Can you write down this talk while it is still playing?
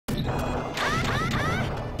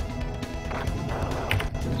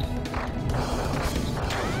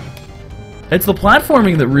It's the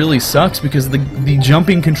platforming that really sucks because the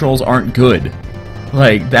jumping controls aren't good.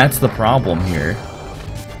 Like, that's the problem here.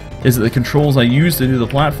 Is that the controls I use to do the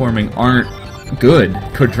platforming aren't good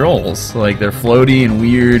controls. Like, they're floaty and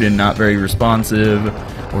weird and not very responsive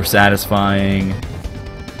or satisfying.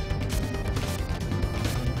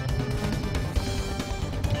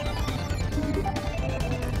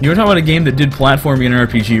 You want to talk about a game that did platforming and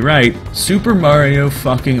RPG right? Super Mario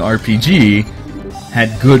fucking RPG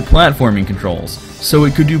had good platforming controls, so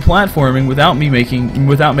it could do platforming without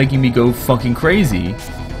making me go fucking crazy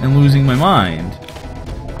and losing my mind.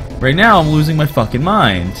 Right now, I'm losing my fucking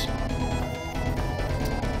mind.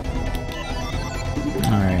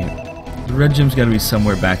 All right, the red gem's got to be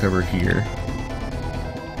somewhere back over here,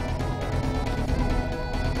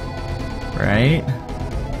 right?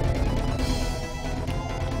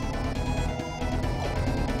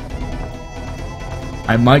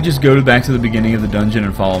 I might just go back to the beginning of the dungeon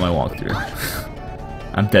and follow my walkthrough.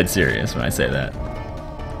 I'm dead serious when I say that.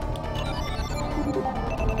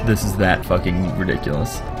 This is that fucking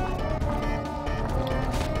ridiculous.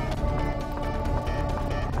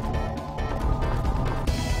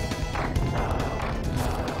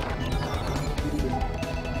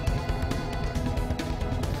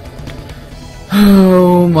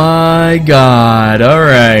 Oh my god.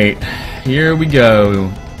 Alright. Here we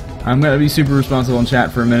go. I'm gonna be super responsible in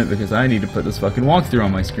chat for a minute because I need to put this fucking walkthrough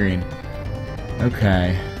on my screen.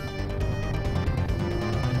 Okay.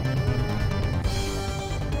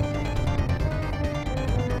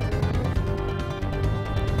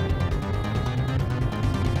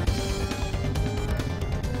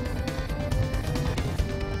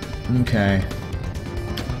 Okay.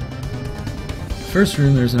 First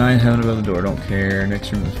room, there's an eye in heaven above the door, don't care.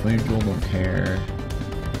 Next room, there's flame jewel, don't care.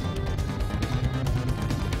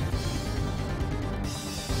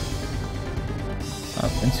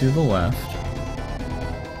 Up and to the left.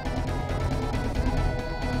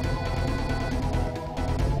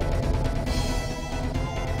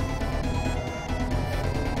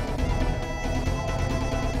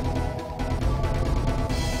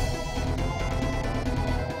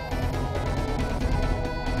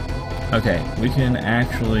 Okay, we can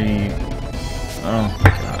actually... Oh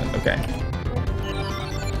god, okay.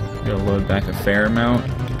 Gotta load back a fair amount,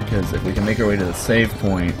 because if we can make our way to the save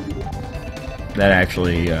point, that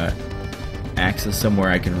actually acts as somewhere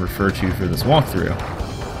I can refer to for this walkthrough.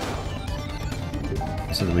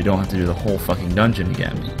 So that we don't have to do the whole fucking dungeon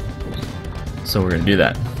again. So we're gonna do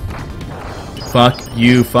that. Fuck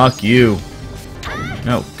you, fuck you.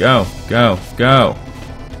 No, go, go, go.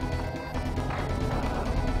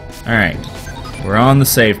 Alright, we're on the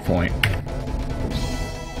save point.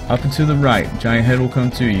 Up and to the right, giant head will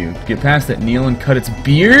come to you. Get past it, kneel and cut its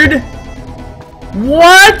beard?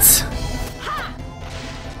 What?!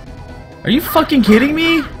 Are you fucking kidding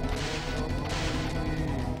me?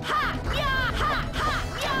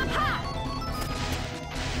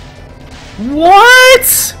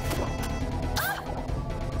 What?!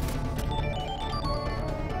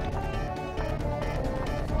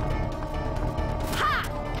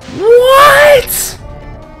 What?!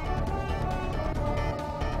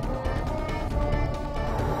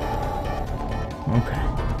 Okay.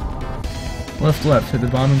 Left, left, hit the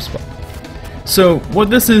bottom spot. So, what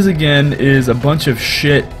this is again is a bunch of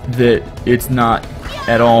shit that it's not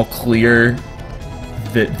at all clear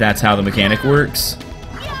that that's how the mechanic works.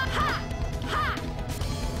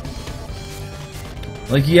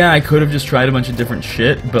 Like, yeah, I could have just tried a bunch of different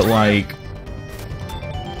shit, but like...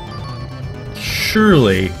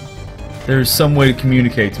 surely there's some way to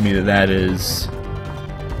communicate to me that that is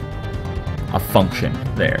a function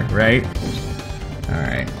there, right?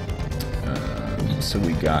 Alright. So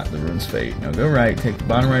we got the Rune's Fate. Now go right, take the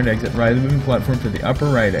bottom right exit, ride the moving platform to the upper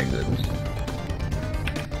right exit.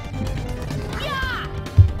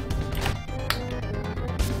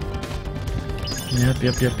 Yep,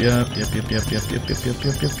 yep, yep, yep, yep, yep, yep, yep, yep, yep, yep,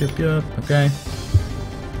 yep, yep, yep, yep. Okay.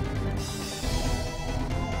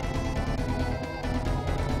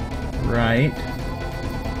 Right.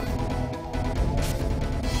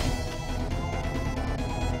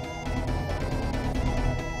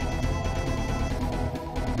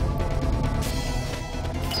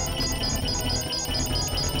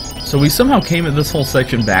 So we somehow came at this whole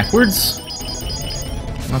section backwards?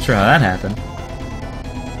 Not sure how that happened.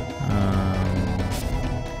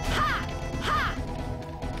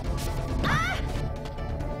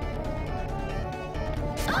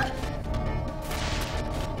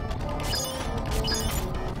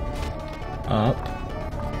 Up.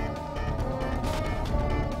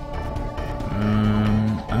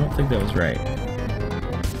 I don't think that was right.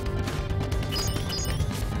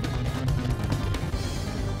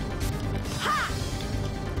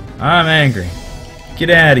 I'm angry.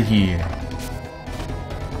 Get out of here.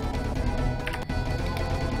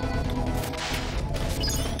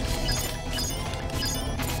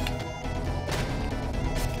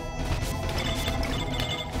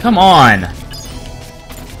 Come on!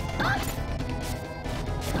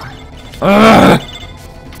 Ugh!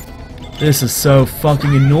 This is so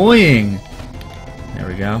fucking annoying! There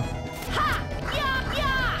we go.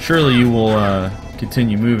 Surely you will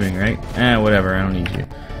continue moving, right? Whatever, I don't need you.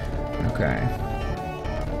 Okay.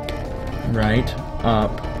 Right,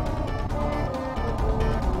 up.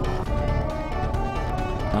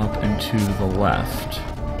 Up and to the left.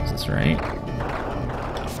 Is this right?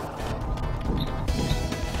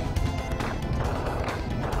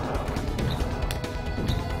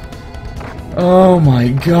 Oh my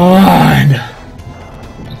god!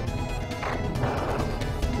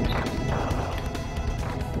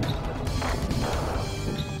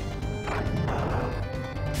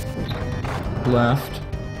 Left.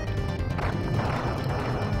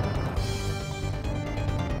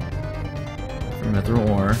 For mithril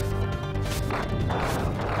ore.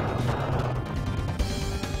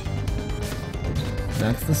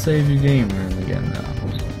 That's the save your game room again, though.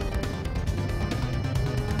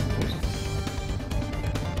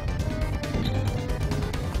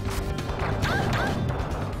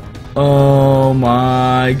 Oh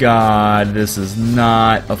my god, this is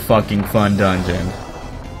not a fucking fun dungeon.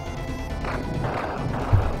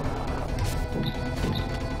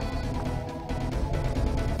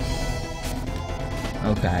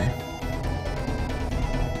 Okay.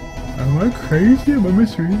 Am I crazy? Am I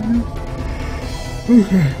misreading this?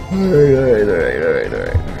 Okay.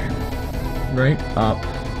 Alright. Right, up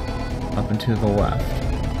and to the left.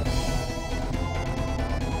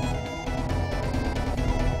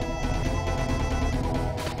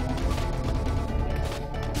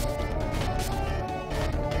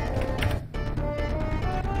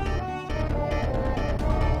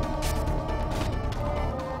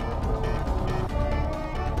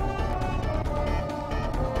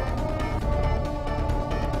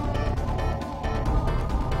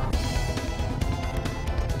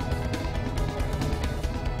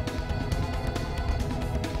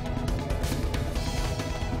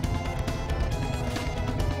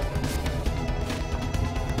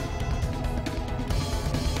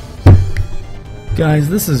 Guys,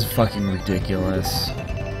 this is fucking ridiculous.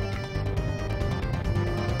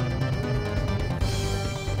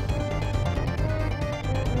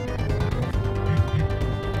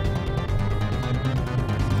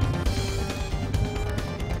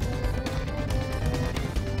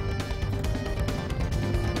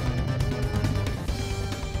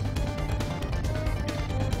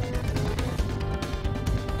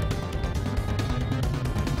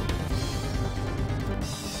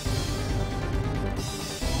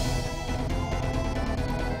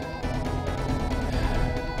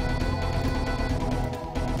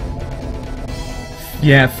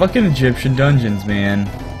 Yeah, fucking Egyptian dungeons, man.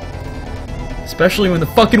 Especially when the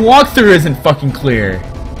fucking walkthrough isn't fucking clear.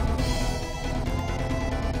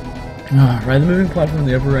 Ride the moving platform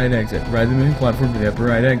to the upper right exit. Ride the moving platform to the upper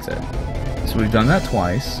right exit. So we've done that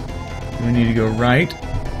twice. We need to go right.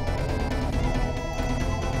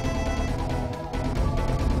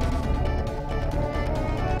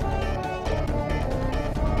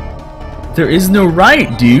 There is no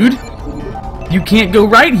right, dude! You can't go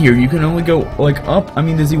right here. You can only go, like, up. I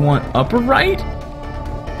mean, does he want upper right?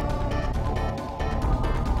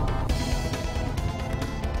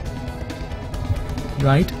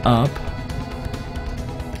 Right, up.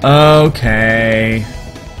 Okay.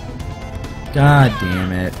 God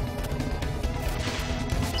damn it.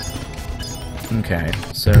 Okay,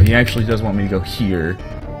 so he actually does want me to go here.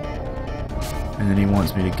 And then he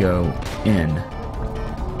wants me to go in.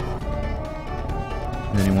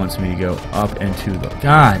 And then he wants me to go up and to the...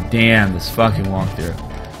 God damn, this fucking walkthrough.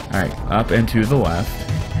 Alright, up and to the left.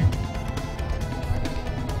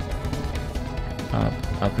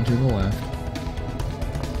 Up and to the left.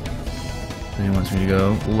 Then he wants me to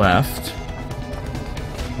go left.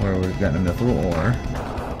 Where we've got a mithril ore.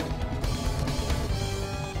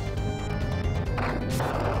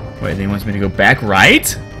 Wait, then he wants me to go back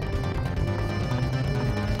right?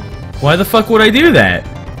 Why the fuck would I do that?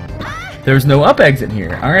 There's no up exit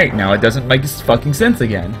here. Alright, now it doesn't make fucking sense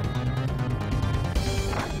again.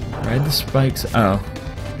 Ride the spikes. Oh.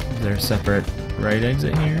 Is there a separate right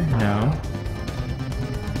exit here? No.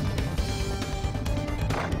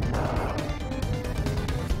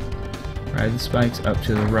 Ride the spikes up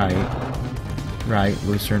to the right. Right,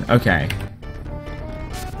 Lucerne. Okay.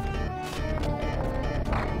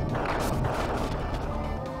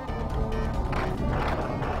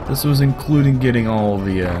 This was including getting all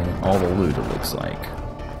the loot, it looks like.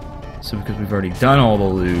 So because we've already done all the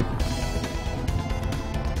loot,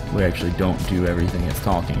 we actually don't do everything it's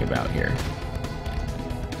talking about here.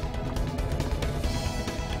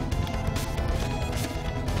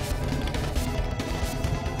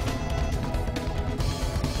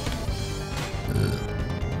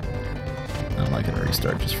 I'm not gonna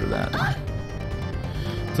restart just for that.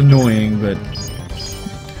 It's annoying, but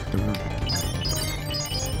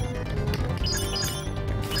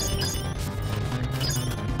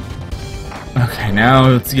okay,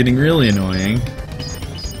 now it's getting really annoying.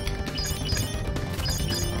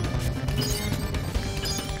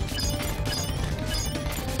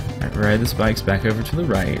 Alright, ride the spikes back over to the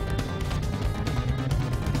right.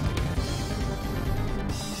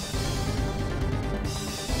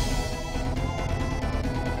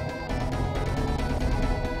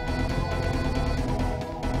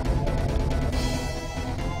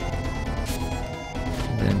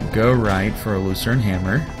 Then go right for a Lucerne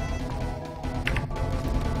Hammer.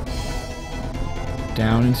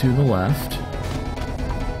 Down and to the left.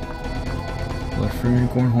 Left for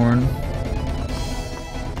Unicorn Horn.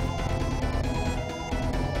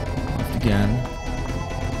 Left again.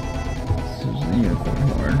 This is the Unicorn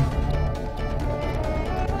Horn.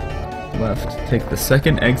 Left. Take the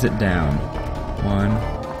second exit down. 1,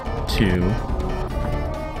 2.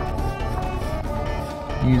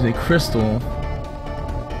 Use a crystal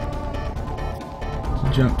to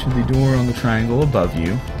jump to the door on the triangle above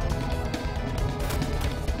you.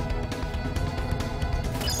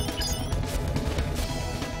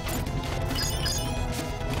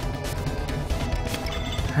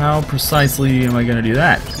 How precisely am I going to do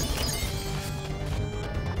that?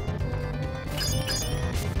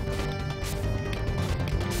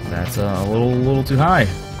 That's a little too high.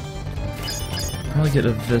 Probably get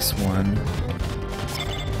to this one.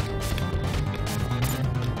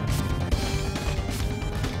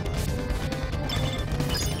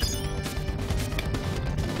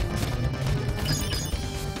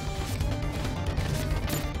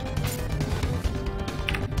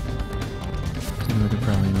 We could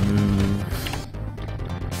probably move.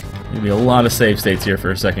 There'll be a lot of save states here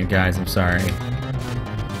for a second, guys. I'm sorry.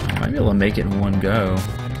 I might be able to make it in one go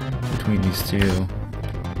between these two.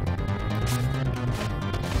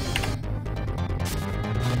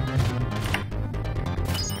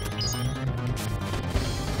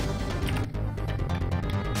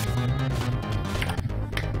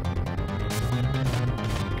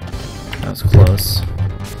 That was close.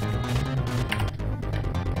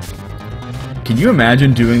 Can you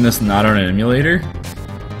imagine doing this not on an emulator?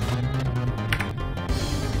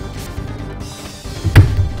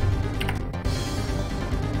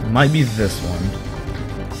 It might be this one.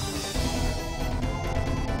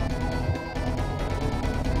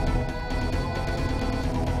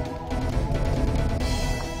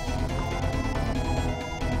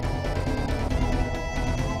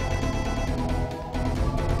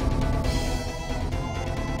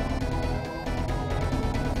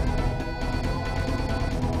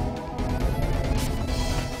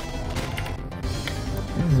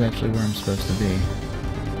 This is actually where I'm supposed to be.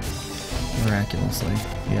 Miraculously,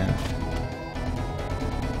 yeah.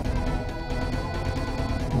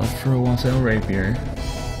 Left for a wassail rapier.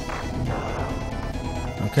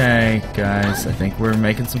 Okay, guys, I think we're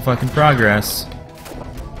making some fucking progress.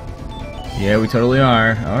 Yeah, we totally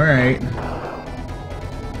are. Alright.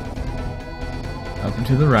 Up and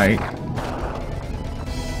to the right.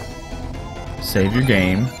 Save your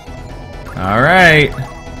game. Alright.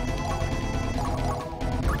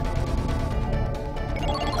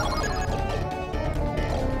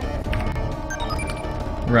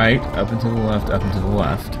 Right, up and to the left, up and to the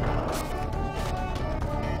left.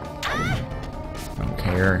 Don't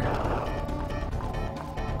care.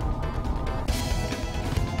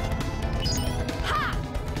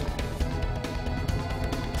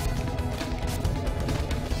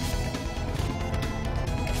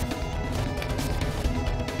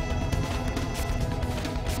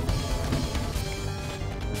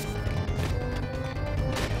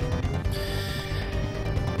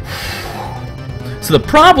 So the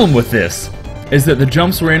problem with this is that the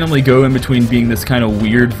jumps randomly go in between being this kind of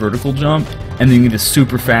weird vertical jump and then this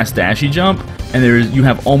super fast dashy jump, and you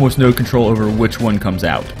have almost no control over which one comes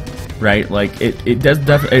out, right? Like it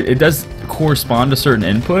does correspond to certain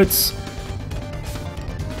inputs,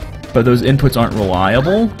 but those inputs aren't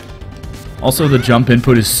reliable. Also, the jump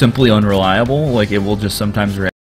input is simply unreliable. Like it will just sometimes